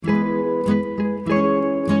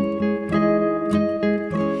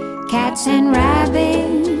cats and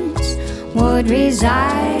rabbits would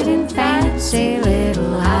reside in fancy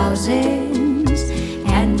little houses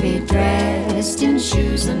and be dressed in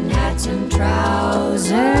shoes and hats and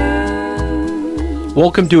trousers.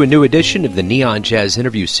 Welcome to a new edition of the Neon Jazz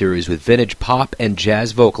interview series with vintage pop and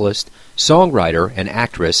jazz vocalist, songwriter, and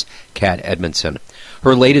actress Kat Edmonson.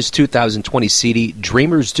 Her latest 2020 CD,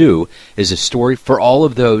 Dreamers Do, is a story for all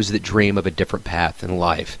of those that dream of a different path in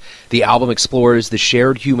life. The album explores the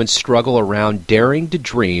shared human struggle around daring to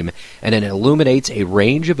dream, and it illuminates a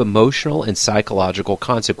range of emotional and psychological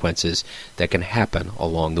consequences that can happen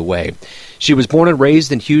along the way. She was born and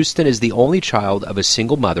raised in Houston as the only child of a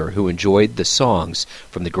single mother who enjoyed the songs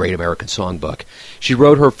from the Great American Songbook. She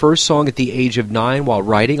wrote her first song at the age of 9 while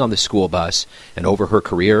riding on the school bus, and over her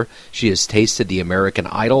career, she has tasted the American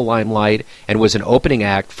Idol limelight and was an opening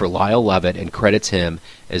act for Lyle Lovett and credits him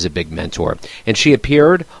as a big mentor. And she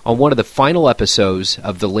appeared on one of the final episodes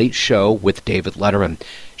of The Late Show with David Letterman.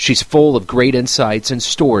 She's full of great insights and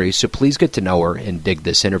stories, so please get to know her and dig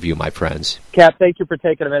this interview, my friends. Kat, thank you for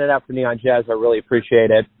taking a minute out for Neon Jazz. I really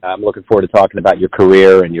appreciate it. I'm looking forward to talking about your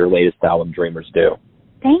career and your latest album, Dreamers Do.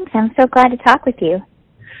 Thanks. I'm so glad to talk with you.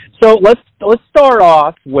 So let's start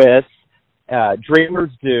off with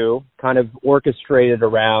Dreamers Do, kind of orchestrated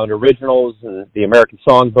around originals and the American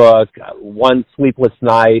Songbook, One Sleepless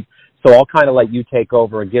Night. So I'll kind of let you take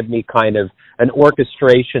over and give me kind of an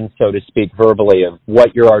orchestration, so to speak, verbally, of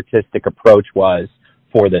what your artistic approach was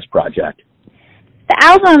for this project. The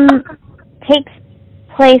album takes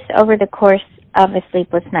place over the course of a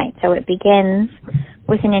sleepless night. So it begins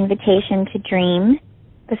with an invitation to dream.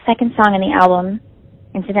 The second song in the album,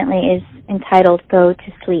 incidentally, is entitled Go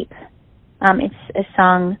to Sleep. It's a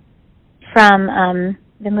song from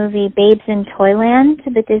the movie Babes in Toyland,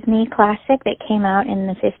 the Disney classic that came out in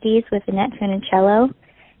the 50s with Annette Funicello.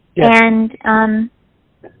 Yes. And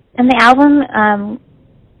the album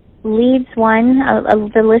leads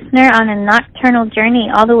the listener on a nocturnal journey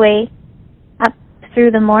all the way up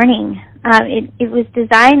through the morning. It was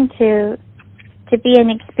designed to be an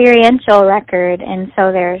experiential record, and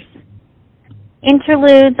so there's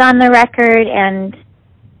interludes on the record, and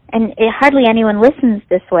hardly anyone listens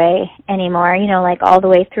this way anymore, like all the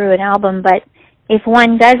way through an album. But if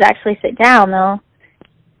one does actually sit down,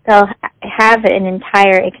 they'll have an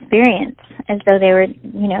entire experience as though they were,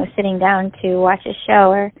 sitting down to watch a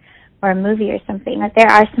show or a movie or something. But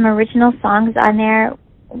there are some original songs on there,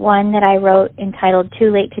 one that I wrote entitled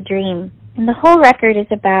Too Late to Dream. And the whole record is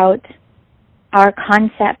about our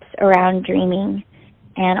concepts around dreaming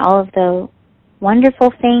and all of the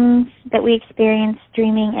wonderful things that we experience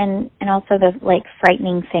dreaming, and also the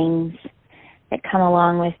frightening things that come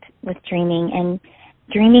along with dreaming, and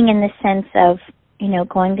dreaming in the sense of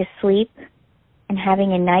going to sleep and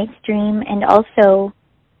having a night's dream, and also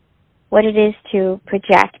what it is to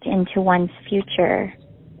project into one's future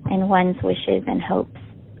and one's wishes and hopes.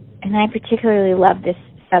 And I particularly love this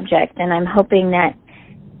subject, and I'm hoping that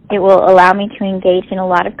it will allow me to engage in a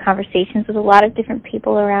lot of conversations with a lot of different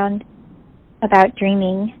people around about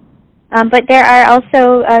dreaming. But there are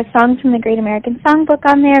also songs from the Great American Songbook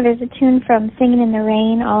on there. There's a tune from Singin' in the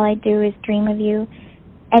Rain, All I Do Is Dream of You.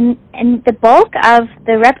 And the bulk of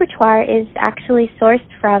the repertoire is actually sourced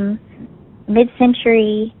from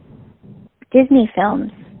mid-century Disney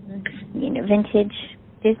films, vintage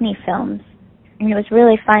Disney films. And it was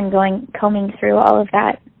really fun combing through all of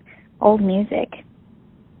that old music.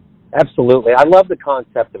 Absolutely. I love the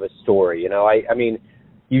concept of a story. I mean,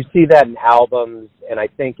 you see that in albums, and I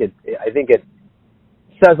think it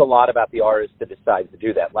says a lot about the artist that decides to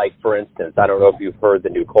do that. Like, for instance, I don't know if you've heard the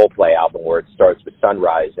new Coldplay album where it starts with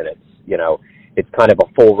Sunrise, and it's kind of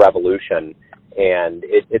a full revolution, and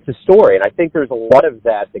it's a story. And I think there's a lot of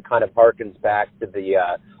that kind of harkens back to the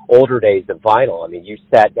older days of vinyl. I mean, you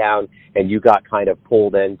sat down and you got kind of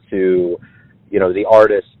pulled into, the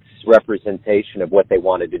artist's representation of what they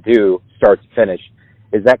wanted to do, start to finish.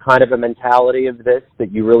 Is that kind of a mentality of this,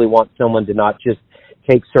 that you really want someone to not just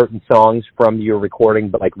take certain songs from your recording,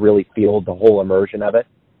 but really feel the whole immersion of it?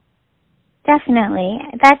 Definitely.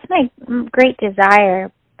 That's my great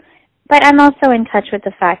desire. But I'm also in touch with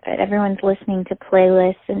the fact that everyone's listening to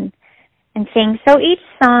playlists and things. So each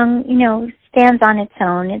song, stands on its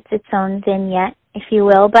own. It's its own vignette, if you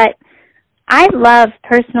will. But I love,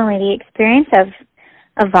 personally, the experience of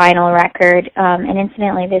a vinyl record. And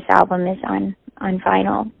incidentally, this album is on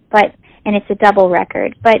vinyl, and it's a double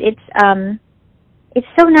record. But it's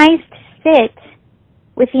so nice to sit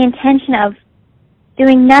with the intention of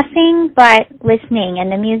doing nothing but listening,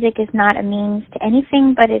 and the music is not a means to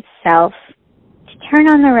anything but itself. To turn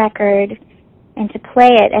on the record and to play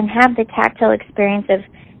it and have the tactile experience of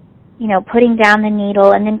putting down the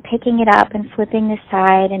needle and then picking it up and flipping the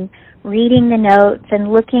side and reading the notes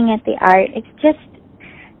and looking at the art.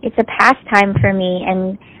 It's a pastime for me,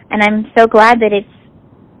 and I'm so glad that it's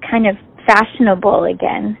kind of fashionable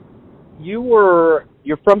again. You're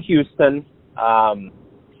from Houston,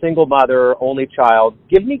 single mother, only child.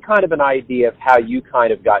 Give me kind of an idea of how you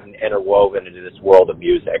kind of gotten interwoven into this world of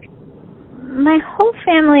music. My whole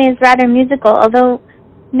family is rather musical, although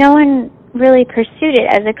no one really pursued it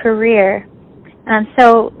as a career.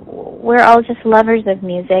 So we're all just lovers of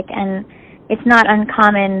music, and it's not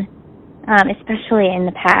uncommon, especially in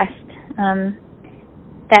the past,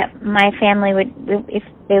 that my family would, if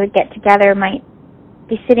they would get together, might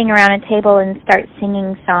be sitting around a table and start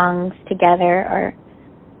singing songs together, or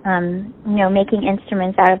making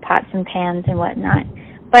instruments out of pots and pans and whatnot.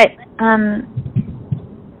 But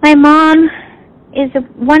my mom is a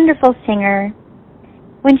wonderful singer.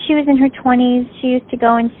 When she was in her 20s, she used to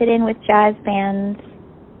go and sit in with jazz bands.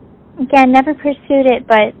 Again, never pursued it,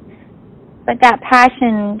 but that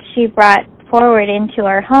passion she brought forward into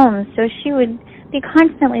our home. So she would be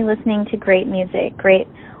constantly listening to great music, great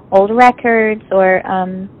old records, or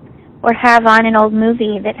have on an old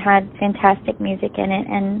movie that had fantastic music in it.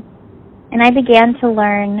 And I began to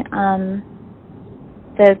learn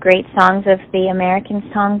the great songs of the American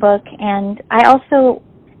Songbook, and I also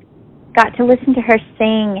got to listen to her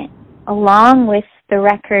sing along with the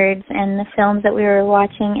records and the films that we were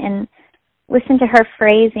watching, and listen to her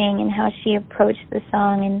phrasing and how she approached the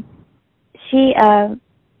song. And she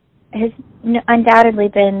has undoubtedly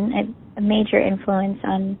been a major influence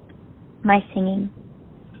on my singing.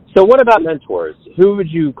 So what about mentors? Who would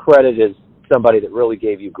you credit as somebody that really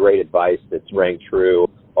gave you great advice that's rang true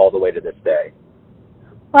all the way to this day?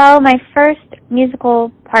 Well, my first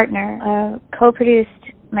musical partner co-produced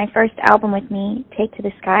my first album with me, Take to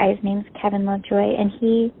the Sky. His name's Kevin Lovejoy, and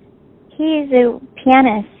he's a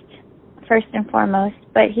pianist first and foremost,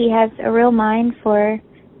 but he has a real mind for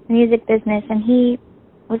the music business, and he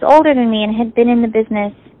was older than me and had been in the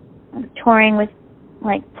business touring with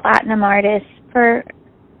like platinum artists for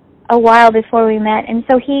a while before we met, and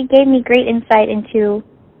so he gave me great insight into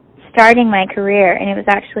starting my career. And it was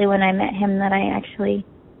actually when I met him that I actually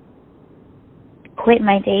quit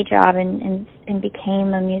my day job and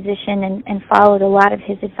became a musician and followed a lot of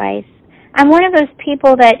his advice. I'm one of those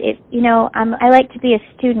people that I like to be a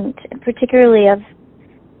student, particularly of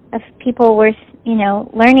people worth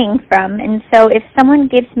learning from. And so if someone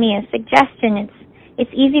gives me a suggestion,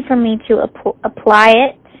 it's easy for me to apply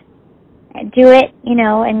it, do it,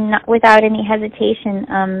 and not without any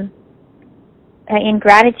hesitation, in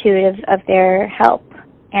gratitude of their help.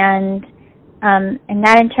 And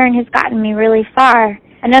that in turn has gotten me really far.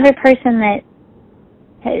 Another person that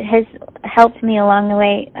has helped me along the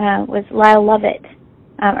way was Lyle Lovett.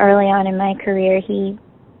 Early on in my career, he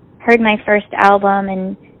heard my first album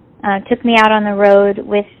and took me out on the road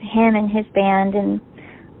with him and his band, and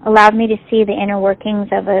allowed me to see the inner workings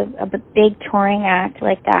of a big touring act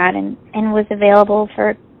like that, and was available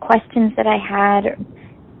for questions that I had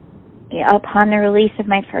upon the release of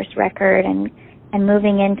my first record and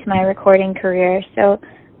moving into my recording career. So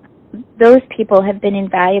those people have been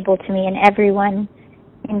invaluable to me, and everyone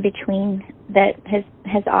in between that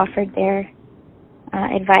has offered their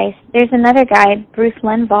advice. There's another guy, Bruce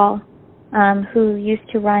Lenvall, who used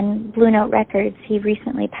to run Blue Note Records. He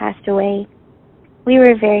recently passed away. We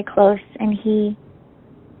were very close, and he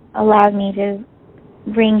allowed me to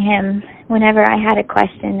bring him whenever I had a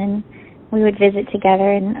question, and we would visit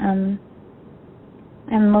together, and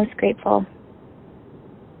I'm most grateful.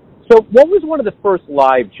 So what was one of the first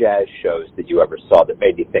live jazz shows that you ever saw that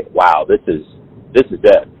made you think, wow, this is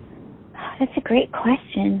it? That's a great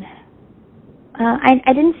question.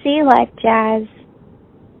 I didn't see live jazz.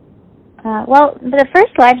 Well, the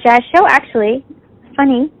first live jazz show, actually,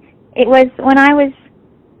 funny, it was when I was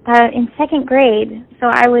in second grade. So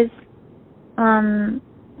I was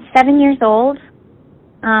 7 years old.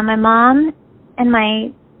 My mom and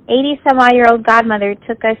my 80-some-odd-year-old godmother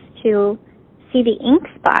took us to see the Ink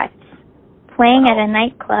Spots playing at a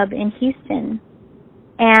nightclub in Houston,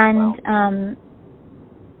 and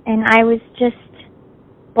I was just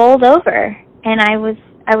bowled over, and I was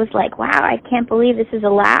like, wow, I can't believe this is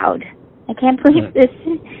allowed. I can't believe this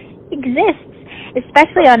exists,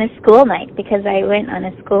 especially on a school night, because I went on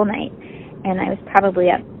a school night, and I was probably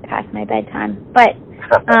up past my bedtime. But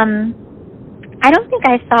I don't think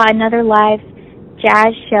I saw another live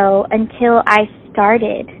jazz show until I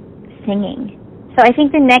started singing. So I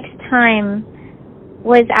think the next time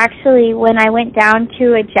was actually when I went down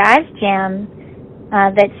to a jazz jam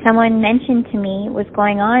that someone mentioned to me was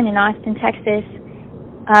going on in Austin, Texas.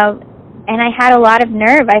 and I had a lot of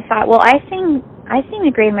nerve. I thought, well, I sing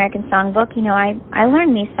the Great American Songbook. You know, I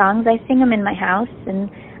learned these songs. I sing them in my house, and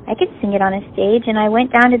I could sing it on a stage. And I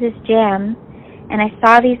went down to this jam, and I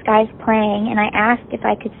saw these guys playing, and I asked if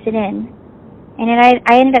I could sit in. And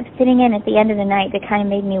I ended up sitting in at the end of the night. That kind of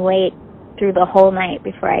made me wait through the whole night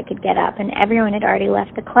before I could get up. And everyone had already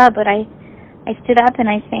left the club, but I stood up and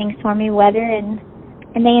I sang Stormy Weather, and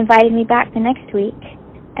they invited me back the next week.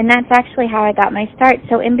 And that's actually how I got my start.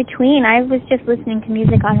 So in between, I was just listening to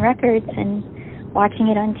music on records and watching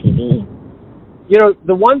it on TV. You know,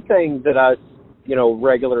 the one thing that us, you know,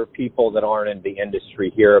 regular people that aren't in the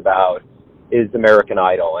industry hear about is American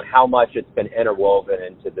Idol and how much it's been interwoven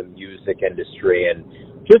into the music industry and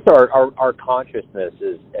just our consciousness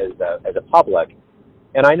as a public.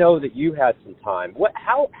 And I know that you had some time.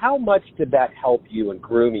 How much did that help you and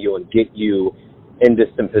groom you and get you into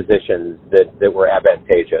some positions that were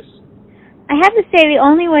advantageous? I have to say the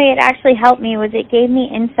only way it actually helped me was it gave me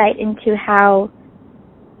insight into how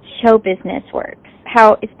show business works,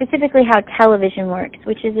 specifically how television works,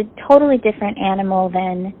 which is a totally different animal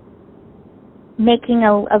than making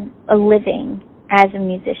a living as a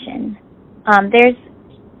musician.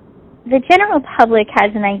 The general public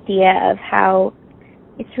has an idea of how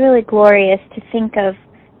it's really glorious to think of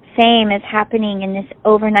fame as happening in this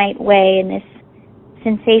overnight way, in this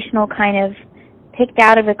sensational kind of picked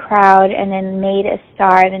out of a crowd and then made a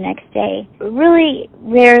star the next day. It really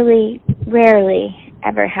rarely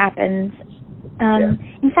ever happens.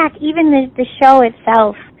 In fact, even the show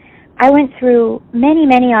itself, I went through many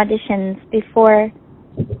auditions before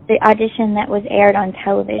the audition that was aired on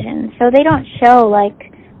television. So they don't show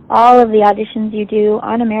like all of the auditions you do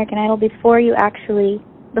on American Idol before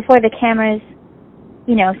the cameras,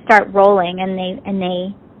 you know, start rolling and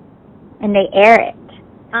they air it.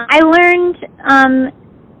 I learned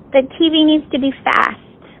that TV needs to be fast,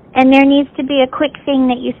 and there needs to be a quick thing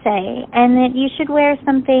that you say, and that you should wear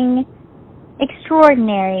something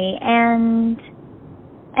extraordinary, and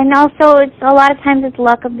also it's a lot of times it's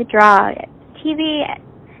luck of the draw. TV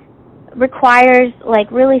requires like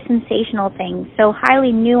really sensational things, so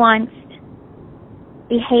highly nuanced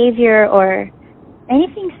behavior or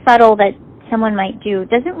anything subtle that someone might do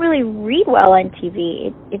doesn't really read well on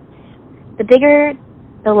TV. It's the bigger,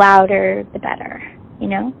 the louder, the better, you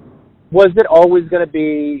know? Was it always going to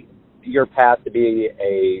be your path to be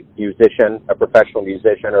a musician, a professional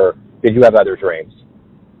musician, or did you have other dreams?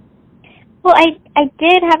 Well, I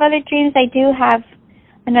did have other dreams. I do have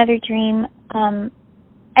another dream.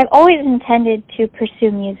 I've always intended to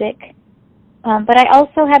pursue music, but I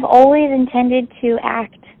also have always intended to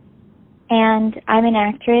act. And I'm an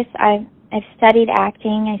actress. I've studied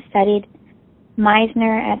acting. I studied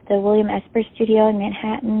Meisner at the William Esper Studio in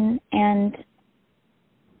Manhattan, and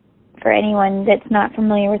for anyone that's not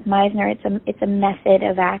familiar with Meisner, it's a method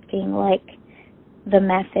of acting, like The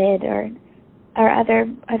Method or other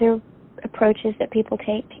approaches that people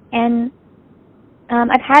take. And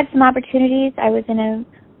I've had some opportunities. I was in a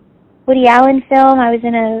Woody Allen film. I was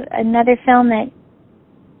in another film that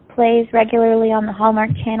plays regularly on the Hallmark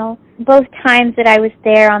Channel. Both times that I was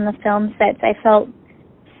there on the film sets, I felt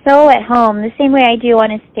so at home, the same way I do on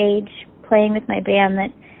a stage playing with my band,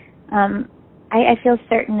 that I feel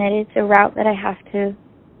certain that it's a route that I have to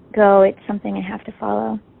go. It's something I have to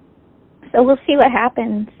follow. So we'll see what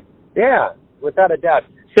happens. Yeah, without a doubt.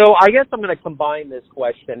 So I guess I'm going to combine this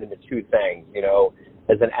question into two things. You know,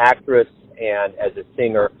 as an actress and as a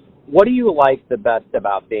singer, what do you like the best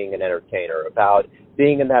about being an entertainer, about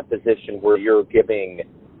being in that position where you're giving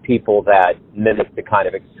people that minute to kind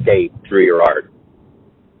of escape through your art?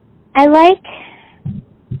 I like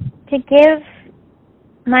to give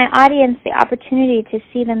my audience the opportunity to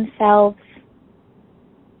see themselves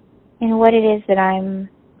in what it is that I'm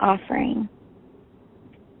offering,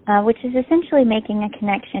 which is essentially making a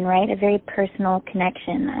connection, right? A very personal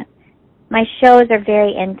connection. My shows are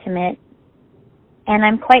very intimate, and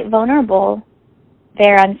I'm quite vulnerable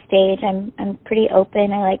there on stage. I'm pretty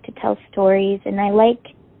open. I like to tell stories, and I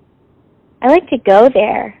like to go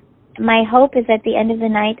there. My hope is at the end of the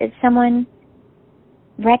night that someone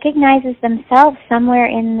recognizes themselves somewhere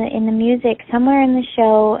in the music, somewhere in the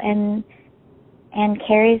show, and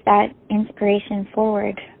carries that inspiration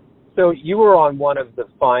forward. So you were on one of the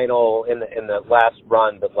final, in the last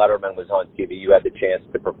run that Letterman was on TV, you had the chance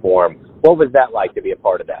to perform. What was that like to be a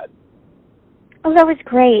part of that? Oh, that was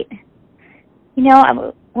great. You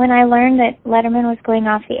know, when I learned that Letterman was going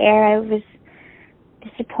off the air, I was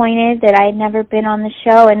disappointed that I had never been on the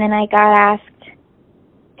show, and then I got asked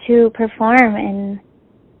to perform, and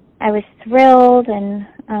I was thrilled, and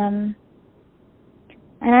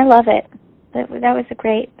I love it. that was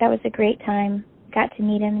a great time. Got to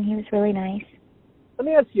meet him, and he was really nice. Let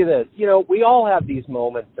me ask you this. We all have these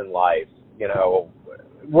moments in life,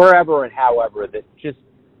 wherever and however, that just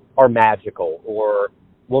are magical, or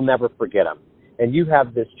we'll never forget them. And you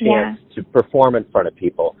have this chance to perform in front of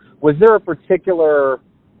people. Was there a particular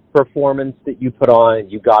performance that you put on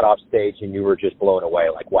and you got off stage and you were just blown away?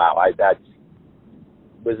 Like, wow,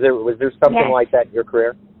 was there something like that in your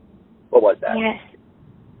career? What was that? Yes.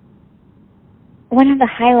 One of the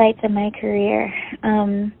highlights of my career.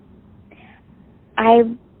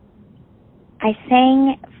 I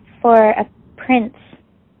sang for a Prince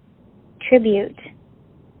tribute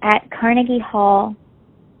at Carnegie Hall,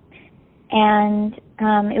 and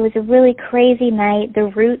it was a really crazy night.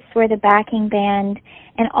 The Roots were the backing band,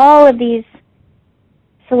 and all of these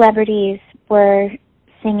celebrities were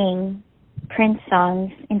singing Prince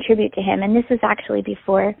songs in tribute to him, and this was actually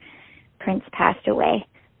before Prince passed away.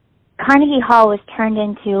 Carnegie Hall was turned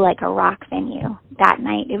into like a rock venue that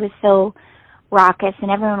night. It was so raucous, and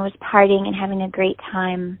everyone was partying and having a great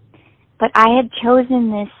time. But I had chosen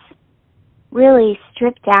this really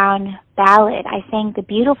stripped-down ballad. I sang The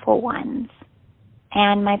Beautiful Ones,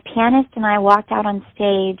 and my pianist and I walked out on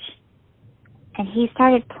stage, and he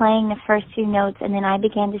started playing the first few notes, and then I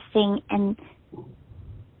began to sing, and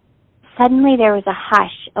suddenly there was a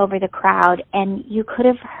hush over the crowd, and you could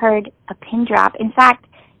have heard a pin drop. In fact,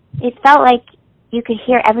 it felt like you could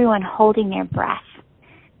hear everyone holding their breath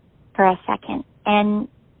for a second. And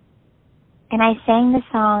I sang the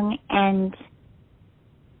song, and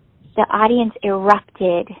the audience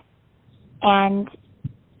erupted, and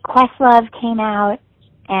Questlove came out,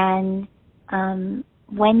 and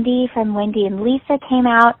Wendy from Wendy and Lisa came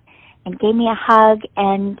out and gave me a hug,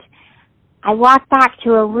 and I walked back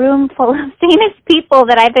to a room full of famous people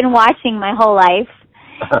that I've been watching my whole life,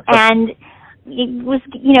 and it was,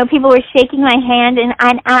 people were shaking my hand, and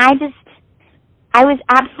I was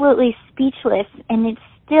absolutely speechless, and it's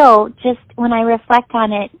still, just when I reflect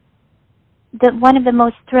on it, one of the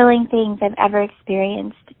most thrilling things I've ever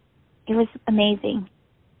experienced. It was amazing.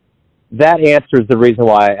 That answers the reason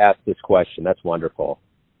why I asked this question. That's wonderful.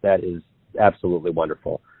 That is absolutely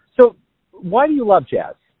wonderful. So why do you love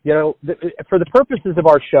jazz? For the purposes of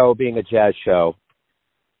our show being a jazz show,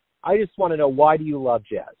 I just want to know, why do you love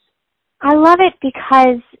jazz? I love it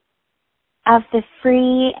because of the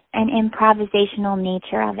free and improvisational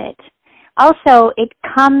nature of it. Also, it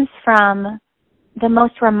comes from the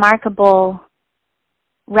most remarkable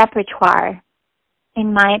repertoire,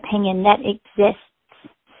 in my opinion, that exists.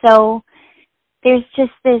 So there's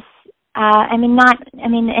just this,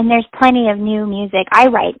 and there's plenty of new music. I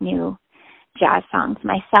write new jazz songs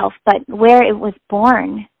myself, but where it was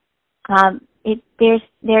born,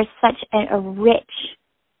 there's such a rich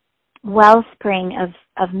wellspring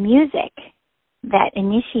of music that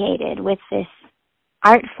initiated with this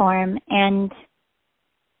art form, and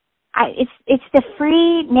it's the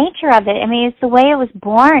free nature of it. I mean, it's the way it was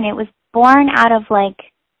born. It was born out of like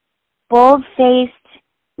bold-faced,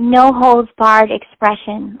 no-holds-barred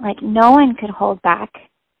expression. Like, no one could hold back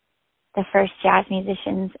the first jazz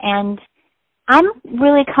musicians, and I'm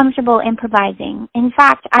really comfortable improvising. In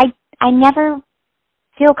fact, I never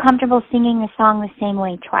feel comfortable singing a song the same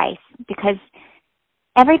way twice, because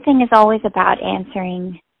everything is always about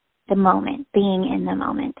answering the moment, being in the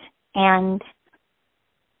moment. And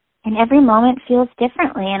every moment feels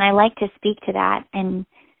differently, and I like to speak to that. And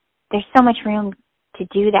there's so much room to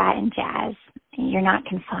do that in jazz. You're not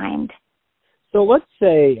confined. So let's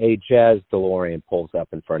say a jazz DeLorean pulls up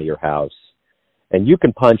in front of your house, and you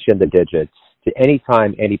can punch in the digits to any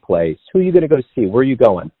time, any place. Who are you going to go see? Where are you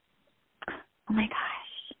going? Oh, my gosh.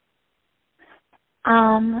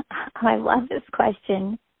 I love this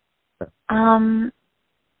question. Oh,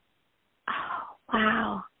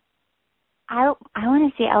 wow. I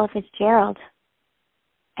want to see Ella Fitzgerald,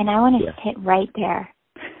 and I want to sit right there,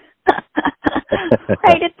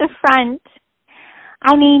 right at the front.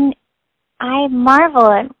 I mean, I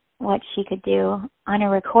marvel at what she could do on a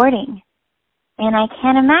recording, and I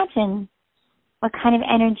can't imagine what kind of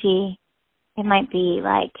energy it might be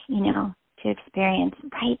like, to experience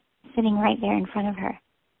sitting right there in front of her.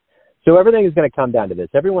 So everything is going to come down to this.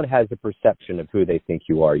 Everyone has a perception of who they think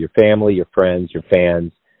you are, your family, your friends, your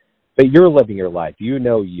fans, but you're living your life. You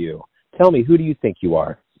know you. Tell me, who do you think you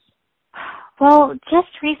are? Well, just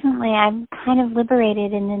recently I'm kind of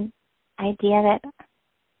liberated in the idea that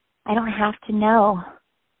I don't have to know.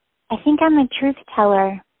 I think I'm a truth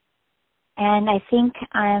teller, and I think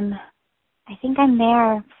I'm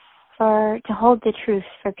there to hold the truth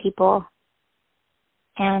for people,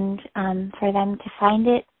 and for them to find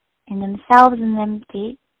it in themselves, and them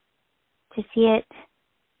to see it.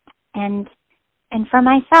 And for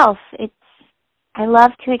myself, I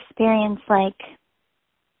love to experience, like,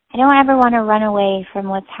 I don't ever want to run away from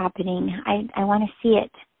what's happening. I want to see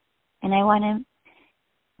it, and I want to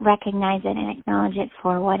recognize it and acknowledge it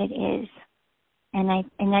for what it is. And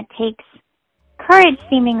that takes courage,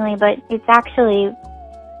 seemingly, but it's actually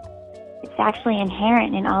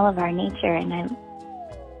inherent in all of our nature, and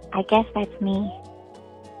I guess that's me.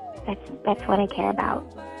 That's what I care about.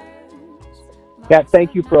 Kat,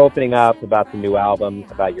 thank you for opening up about the new album,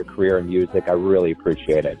 about your career in music. I really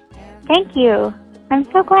appreciate it. Thank you. I'm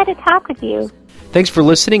so glad to talk with you. Thanks for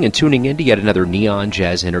listening and tuning in to yet another Neon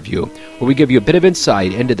Jazz interview, where we give you a bit of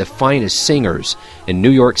insight into the finest singers in New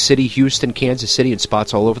York City, Houston, Kansas City, and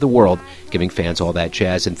spots all over the world, giving fans all that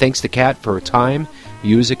jazz. And thanks to Kat for her time,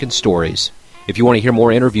 music, and stories. If you want to hear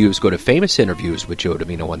more interviews, go to Famous Interviews with Joe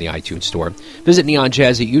Domino on the iTunes Store. Visit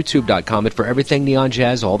neonjazz at youtube.com, and for everything Neon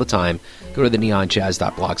Jazz all the time, go to the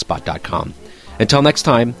neonjazz.blogspot.com. Until next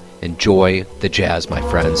time, enjoy the jazz, my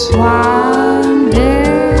friends.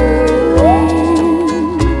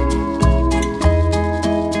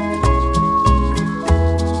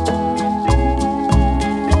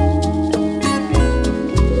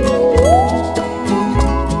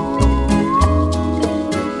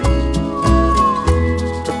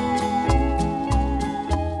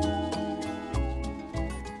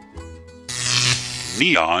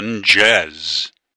 Neon Jazz.